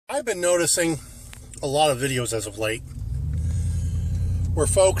I've been noticing a lot of videos as of late where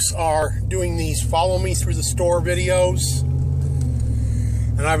folks are doing these follow me through the store videos,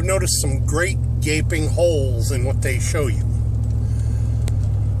 and I've noticed some great gaping holes in what they show you.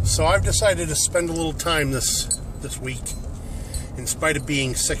 So I've decided to spend a little time this week, in spite of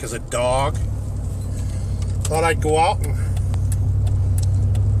being sick as a dog. Thought I'd go out and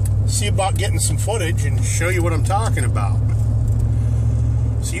see about getting some footage and show you what I'm talking about.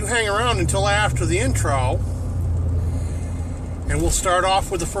 So you hang around until after the intro, and we'll start off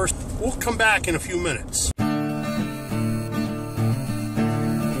with the first. We'll come back in a few minutes.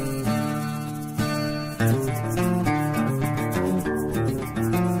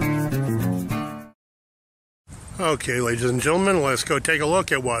 Okay, ladies and gentlemen, let's go take a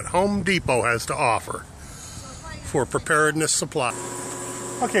look at what Home Depot has to offer for preparedness supply.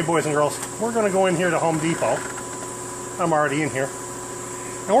 Okay, boys and girls, we're going to go in here to Home Depot. I'm already in here.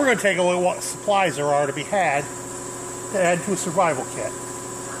 And we're going to take a look at what supplies there are to be had to add to a survival kit.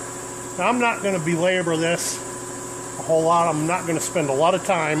 Now, I'm not going to belabor this a whole lot. I'm not going to spend a lot of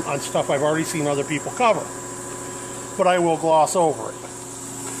time on stuff I've already seen other people cover. But I will gloss over it.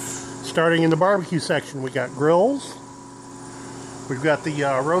 Starting in the barbecue section, we got grills. We've got the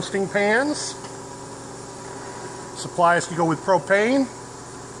roasting pans. Supplies to go with propane.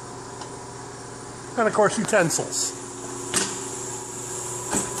 And of course, utensils.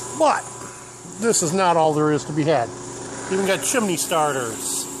 But this is not all there is to be had. Even got chimney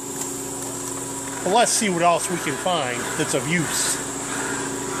starters. Well, let's see what else we can find that's of use.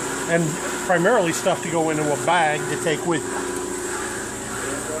 And primarily stuff to go into a bag to take with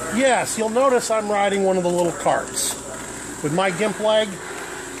you. Yes, you'll notice I'm riding one of the little carts. With my gimp leg,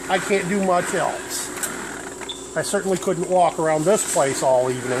 I can't do much else. I certainly couldn't walk around this place all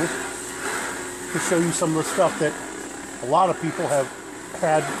evening to show you some of the stuff that a lot of people have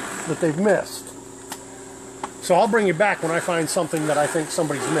had that they've missed. So I'll bring you back when I find something that I think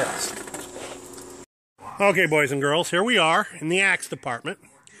somebody's missed. Okay, boys and girls, here we are in the axe department.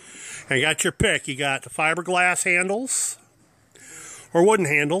 And you got your pick. You got the fiberglass handles or wooden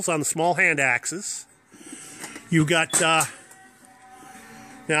handles on the small hand axes. You've got, now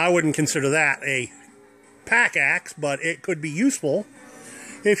I wouldn't consider that a pack axe, but it could be useful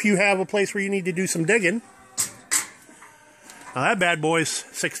if you have a place where you need to do some digging. Now that bad boy's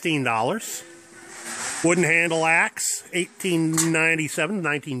 $16. Wooden handle axe, $18.97,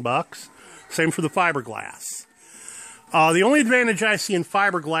 19 bucks. Same for the fiberglass. The only advantage I see in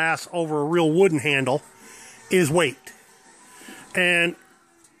fiberglass over a real wooden handle is weight. And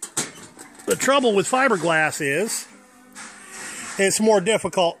the trouble with fiberglass is it's more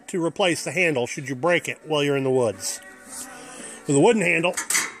difficult to replace the handle should you break it while you're in the woods. With a wooden handle,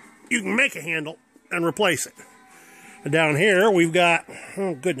 you can make a handle and replace it. And down here, we've got,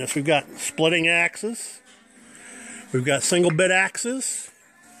 oh goodness, we've got splitting axes. We've got single bit axes.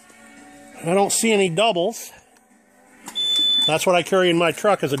 I don't see any doubles. That's what I carry in my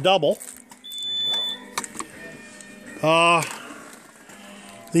truck as a double. The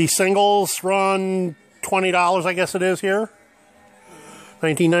singles run $20, I guess it is here.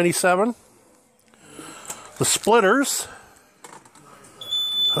 $19.97. The splitters,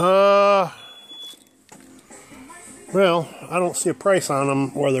 well, I don't see a price on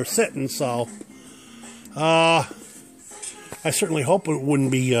them where they're sitting, so I certainly hope it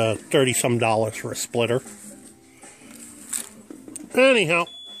wouldn't be $30-some for a splitter. Anyhow,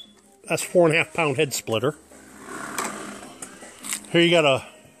 that's 4.5 pound head splitter. Here you got a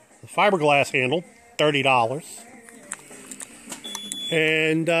fiberglass handle, $30.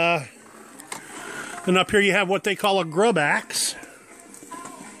 And then up here you have what they call a grub axe.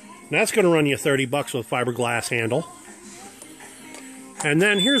 And that's going to run you 30 bucks with a fiberglass handle. And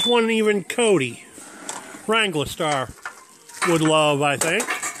then here's one even Cody, Wrangler Star, would love, I think.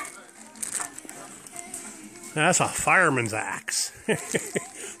 That's a fireman's axe.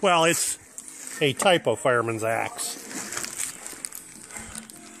 Well, it's a type of fireman's axe.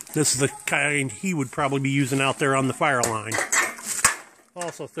 This is the kind he would probably be using out there on the fire line.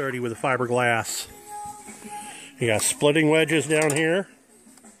 Also 30 with a fiberglass. You got splitting wedges down here.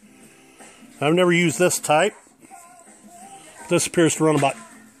 I've never used this type. This appears to run about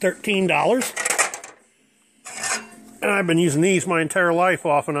 $13. And I've been using these my entire life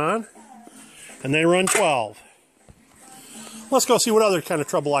off and on. And they run $12. Let's go see what other kind of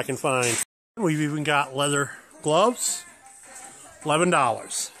trouble I can find. We've even got leather gloves. $11.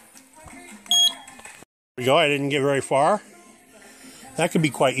 There we go, I didn't get very far. That could be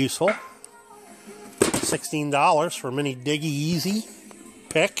quite useful. $16 for a mini Diggy Easy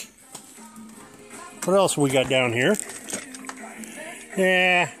pick. What else have we got down here?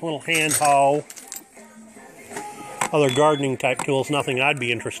 Yeah, little hand hoe. Other gardening type tools, nothing I'd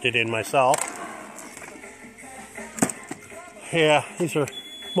be interested in myself. Yeah, these are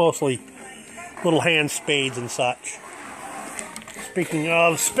mostly little hand spades and such. Speaking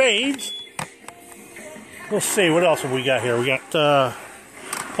of spades, let's see, what else have we got here? We got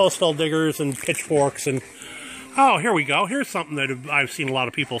postal diggers and pitchforks and... Oh, here we go. Here's something that I've seen a lot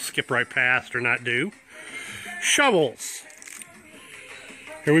of people skip right past or not do. Shovels.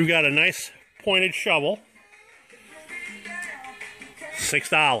 Here we've got a nice pointed shovel.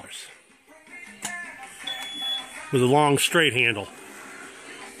 $6. With a long straight handle.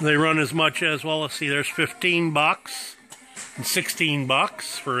 They run as much as, well, let's see, there's $15 and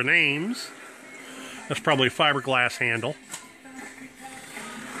 $16 for names. That's probably a fiberglass handle.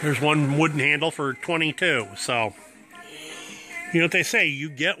 There's one wooden handle for $22. So, you know what they say, you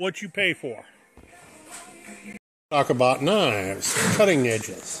get what you pay for. Talk about knives, cutting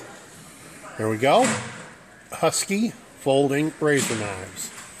edges. Here we go. Husky folding razor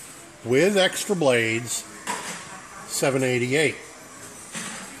knives with extra blades, $7.88.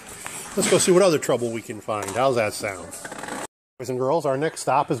 Let's go see what other trouble we can find. How's that sound? Boys and girls, our next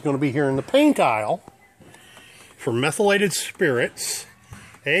stop is going to be here in the paint aisle for methylated spirits,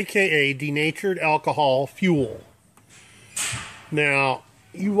 aka denatured alcohol fuel. Now,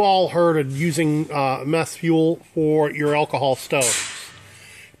 you've all heard of using meth fuel for your alcohol stoves.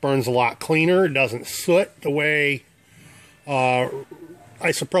 It burns a lot cleaner. It doesn't soot the way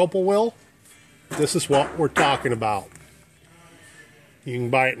isopropyl will. This is what we're talking about. You can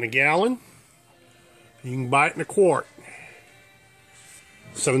buy it in a gallon. You can buy it in a quart.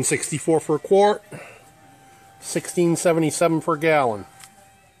 $7.64 for a quart. $16.77 for a gallon.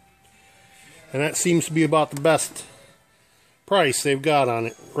 And that seems to be about the best price they've got on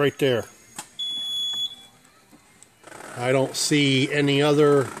it right there. I don't see any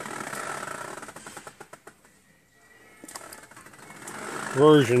other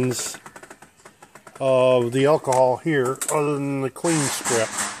versions of the alcohol here other than the Clean Strip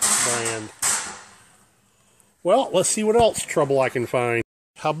brand. Well, let's see what else trouble I can find.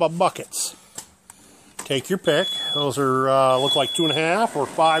 How about buckets? Take your pick. Those are look like 2.5 or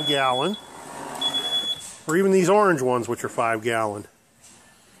 5 gallon. Or even these orange ones, which are 5 gallon.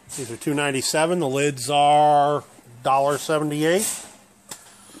 These are $2.97. The lids are $1.78.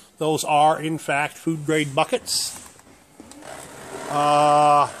 Those are, in fact, food grade buckets.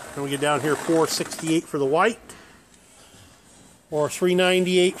 Then we get down here, $4.68 for the white, or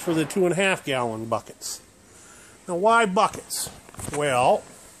 $3.98 for the 2.5 gallon buckets. Now, why buckets? Well,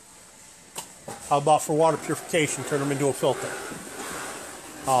 how about for water purification? Turn them into a filter.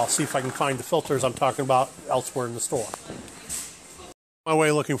 I'll see if I can find the filters I'm talking about elsewhere in the store. My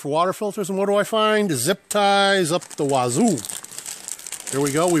way looking for water filters, and what do I find? Zip ties up the wazoo. Here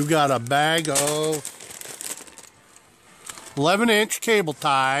we go. We've got a bag of 11-inch cable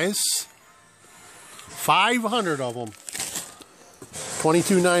ties. 500 of them.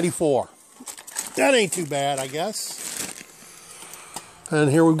 $22.94. That ain't too bad, I guess. And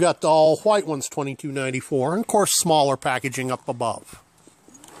here we've got the all white ones, $22.94. And of course, smaller packaging up above.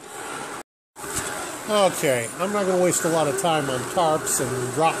 Okay, I'm not going to waste a lot of time on tarps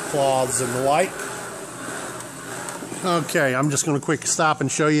and drop cloths and the like. Okay, I'm just going to quick stop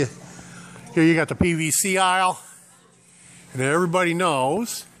and show you. Here you got the PVC aisle. And everybody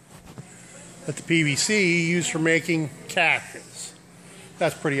knows that the PVC you use for making caches.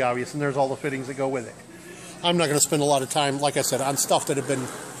 That's pretty obvious, and there's all the fittings that go with it. I'm not going to spend a lot of time, like I said, on stuff that have been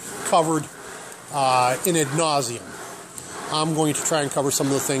covered in ad nauseum. I'm going to try and cover some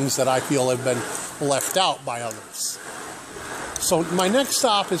of the things that I feel have been left out by others. So my next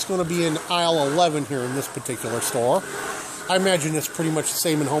stop is going to be in aisle 11 here in this particular store. I imagine it's pretty much the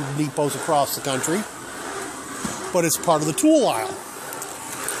same in Home Depots across the country, but it's part of the tool aisle.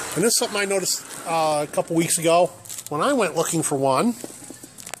 And this is something I noticed a couple weeks ago when I went looking for one.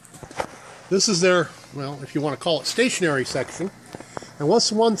 This is their, well, if you want to call it stationery section. And what's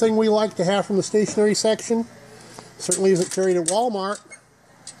the one thing we like to have from the stationery section? Certainly isn't carried at Walmart.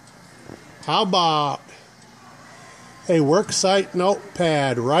 How about a worksite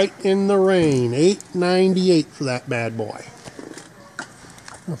notepad right in the rain? $8.98 for that bad boy.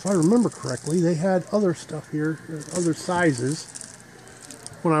 Now, if I remember correctly, they had other stuff here, other sizes,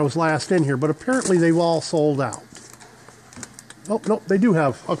 when I was last in here, but apparently they've all sold out. Oh, no, they do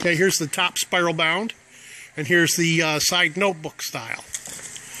have. Okay, here's the top spiral bound, and here's the side notebook style.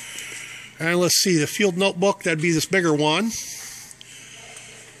 And let's see, the field notebook, that'd be this bigger one.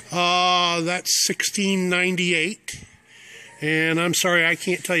 That's $16.98. And I'm sorry, I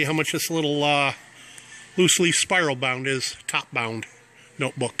can't tell you how much this little loose leaf spiral bound is, top bound.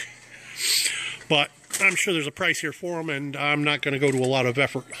 notebook. But I'm sure there's a price here for them, and I'm not going to go to a lot of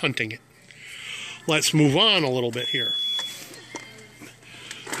effort hunting it. Let's move on a little bit here,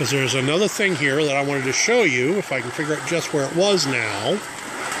 because there's another thing here that I wanted to show you, if I can figure out just where it was now.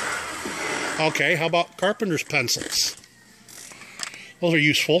 Okay, how about carpenter's pencils? Those are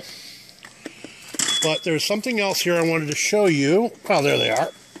useful. But there's something else here I wanted to show you. Oh, there they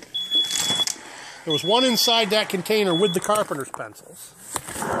are. There was one inside that container with the carpenter's pencils.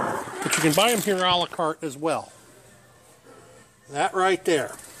 But you can buy them here a la carte as well. That right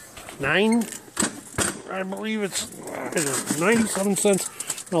there. I believe it's 97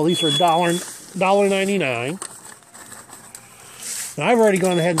 cents. No, these are $1.99. Now, I've already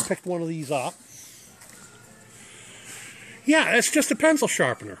gone ahead and picked one of these up. Yeah, it's just a pencil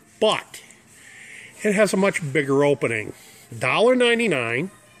sharpener, but it has a much bigger opening. $1.99.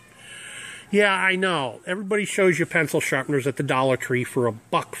 Yeah, I know. Everybody shows you pencil sharpeners at the Dollar Tree for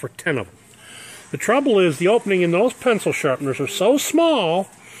 $1 for 10 of them. The trouble is the opening in those pencil sharpeners are so small,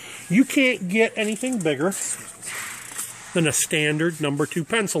 you can't get anything bigger than a standard number 2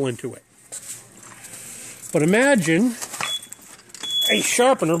 pencil into it. But imagine a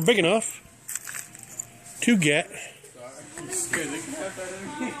sharpener big enough to get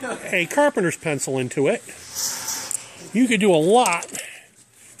a carpenter's pencil into it. You could do a lot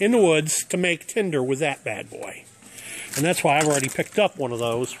in the woods to make tinder with that bad boy. And that's why I've already picked up one of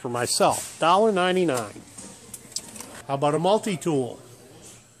those for myself. $1.99. How about a multi-tool?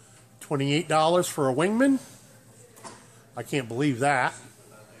 $28 for a wingman? I can't believe that.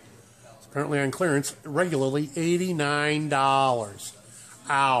 It's apparently on clearance, regularly $89.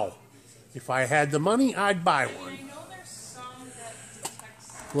 Ow. If I had the money, I'd buy one.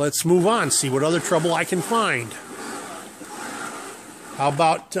 Let's move on, see what other trouble I can find. How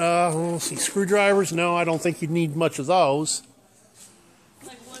about, let's see, screwdrivers? No, I don't think you'd need much of those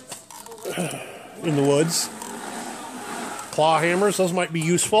in the woods. Claw hammers, those might be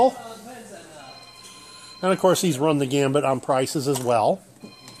useful. And of course, these run the gambit on prices as well.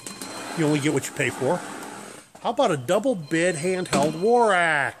 You only get what you pay for. How about a double bid handheld war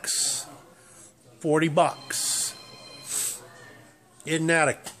axe? $40. Isn't that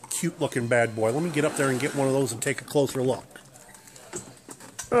a cute looking bad boy? Let me get up there and get one of those and take a closer look.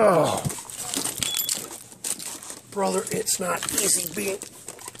 Oh, brother, it's not easy being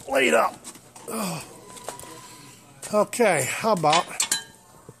laid up. Oh. Okay, how about,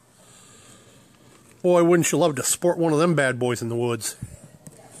 boy, wouldn't you love to sport one of them bad boys in the woods?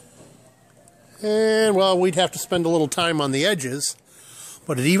 And, well, we'd have to spend a little time on the edges,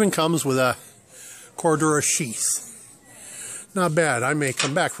 but it even comes with a Cordura sheath. Not bad. I may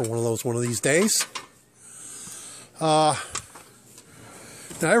come back for one of those one of these days. Now,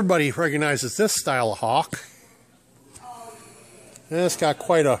 everybody recognizes this style of hawk. And it's got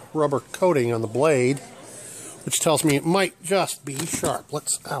quite a rubber coating on the blade, which tells me it might just be sharp.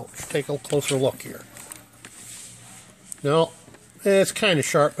 Let's, ouch, take a closer look here. No, it's kind of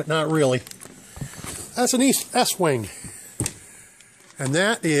sharp, but not really. That's an S-wing. And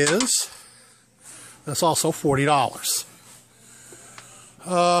that's also $40.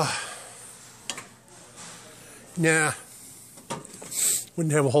 Nah,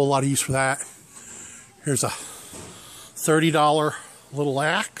 wouldn't have a whole lot of use for that. Here's a $30 little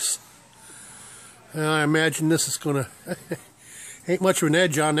axe. And I imagine this is gonna ain't much of an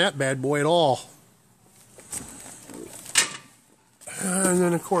edge on that bad boy at all. And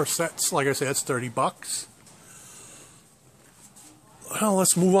then of course that's, like I said, it's $30. Well,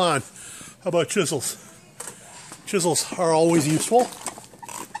 let's move on. How about chisels? Chisels are always useful.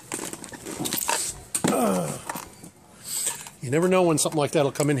 You never know when something like that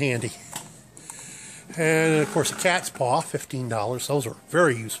will come in handy. And of course a cat's paw, $15. Those are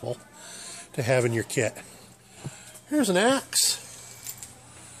very useful to have in your kit. Here's an axe.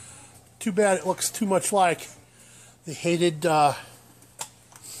 Too bad it looks too much like the hated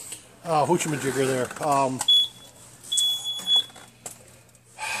whoochamajigger there.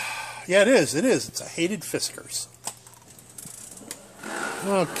 Yeah, it is. It's a hated Fiskars.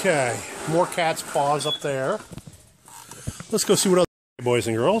 Okay, more cat's paws up there. Let's go see what other, boys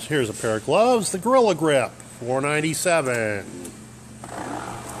and girls. Here's a pair of gloves, the Gorilla Grip, $4.97.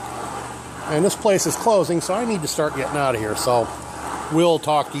 And this place is closing, so I need to start getting out of here. So we'll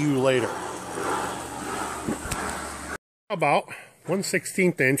talk to you later. How about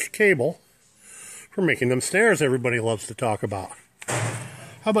 1/16 inch cable for making them stairs everybody loves to talk about?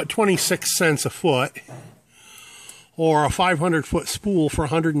 How about 26 cents a foot, or a 500-foot spool for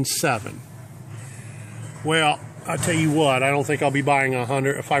 107? Well, I'll tell you what, I don't think I'll be buying a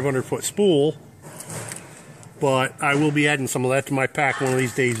 500-foot spool. but I will be adding some of that to my pack one of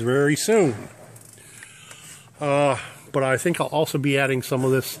these days very soon. But I think I'll also be adding some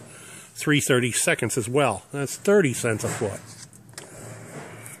of this 3/32 as well. That's 30 cents a foot.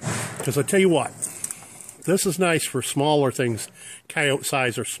 Because I tell you what, this is nice for smaller things, coyote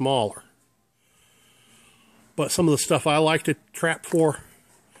size or smaller. But some of the stuff I like to trap for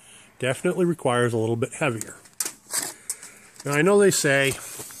definitely requires a little bit heavier. Now I know they say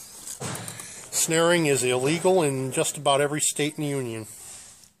snaring is illegal in just about every state in the union.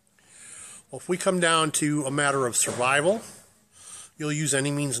 Well, if we come down to a matter of survival, you'll use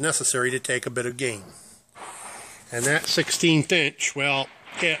any means necessary to take a bit of game. And that 16th inch, well,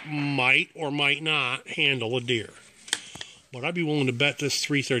 it might or might not handle a deer. But I'd be willing to bet this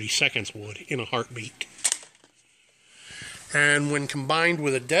 3/32 would in a heartbeat. And when combined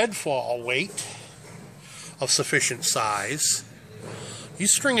with a deadfall weight of sufficient size, you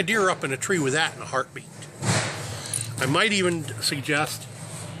string a deer up in a tree with that in a heartbeat. I might even suggest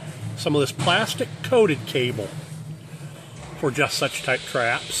some of this plastic coated cable for just such type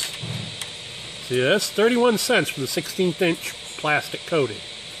traps. See this? 31 cents for the 16th inch plastic coated.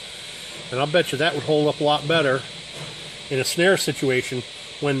 And I'll bet you that would hold up a lot better in a snare situation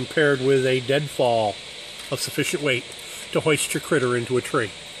when paired with a deadfall of sufficient weight to hoist your critter into a tree.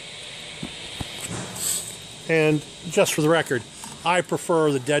 And just for the record, I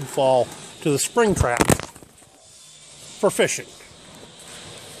prefer the deadfall to the spring trap for fishing.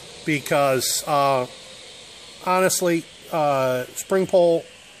 Because honestly, spring pole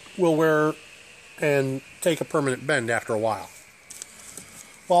will wear and take a permanent bend after a while.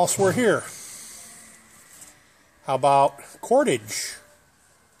 Whilst we're here, how about cordage?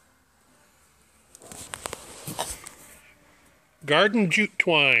 Garden jute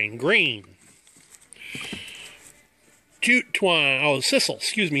twine, green. Jute twine, oh, sisal,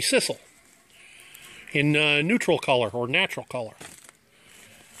 sisal. In neutral color or natural color.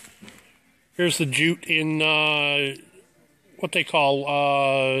 Here's the jute in what they call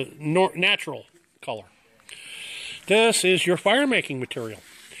natural color. This is your fire making material.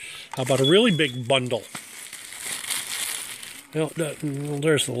 How about a really big bundle?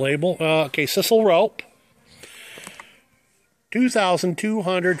 There's the label. Okay, sisal rope.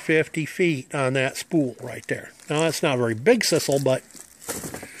 2,250 feet on that spool right there. Now that's not a very big sisal, but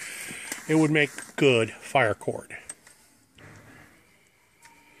it would make good fire cord.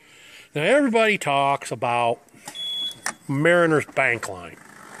 Now everybody talks about Mariner's bank line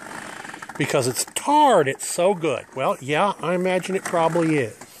because it's tarred, it's so good. Well, yeah, I imagine it probably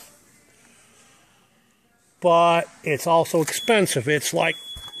is. But it's also expensive. It's like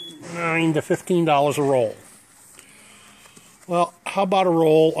 $9 to $15 a roll. Well, how about a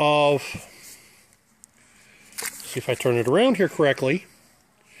roll of, see if I turn it around here correctly.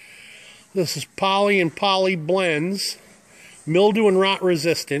 This is poly and poly blends, mildew and rot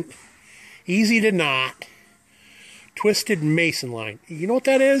resistant, easy to knot, twisted mason line. You know what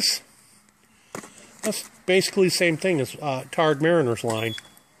that is? That's basically the same thing as tarred Mariner's line.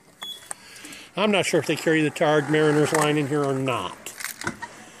 I'm not sure if they carry the tarred Mariner's line in here or not.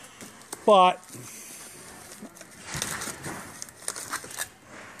 But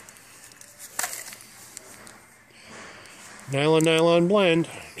nylon blend.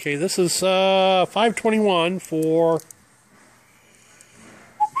 Okay, this is $5.21 for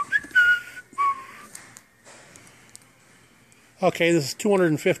okay, this is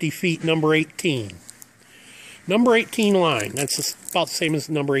 250 feet, number 18. Number 18 line. That's about the same as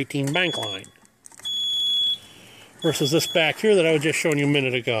number 18 bank line. Versus this back here that I was just showing you a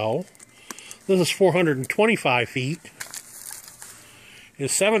minute ago. This is 425 feet.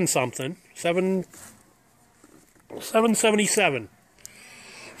 Is 777.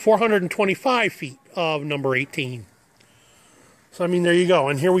 425 feet of number 18. So, I mean, there you go.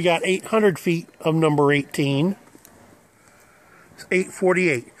 And here we got 800 feet of number 18. It's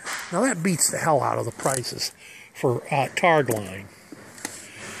 $848. Now, that beats the hell out of the prices for tarred line.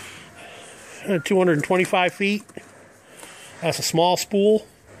 225 feet. That's a small spool.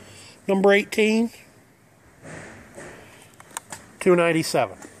 Number 18.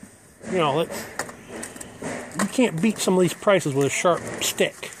 $297. You know, you can't beat some of these prices with a sharp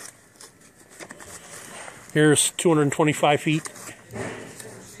stick. Here's 225 feet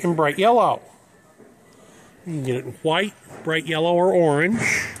in bright yellow. You can get it in white, bright yellow, or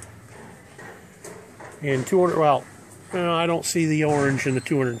orange. And 200, well, I don't see the orange in the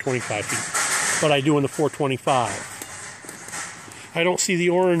 225 feet, but I do in the 425. I don't see the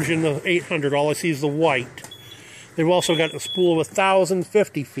orange in the 800. All I see is the white. They've also got a spool of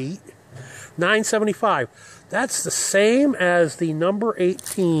 1,050 feet, $975. That's the same as the number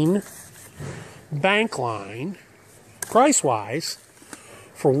 18 bank line, price-wise,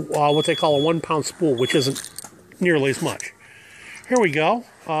 for what they call a 1 pound spool, which isn't nearly as much. Here we go.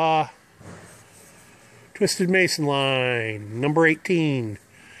 Twisted Mason line, number 18,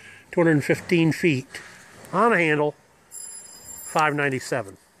 215 feet. On a handle, $5.97.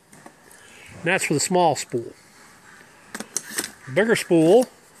 And that's for the small spool. Bigger spool,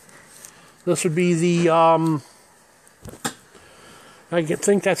 this would be the, I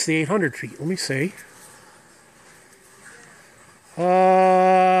think that's the 800 feet. Let me see.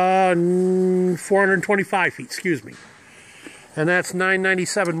 425 feet, excuse me. And that's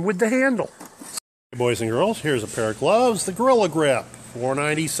 $9.97 with the handle. Hey boys and girls, here's a pair of gloves, the Gorilla Grip,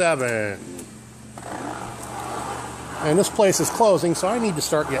 $4.97. And this place is closing, so I need to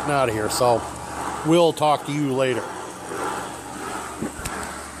start getting out of here, so we'll talk to you later.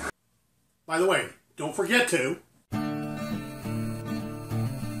 By the way, don't forget to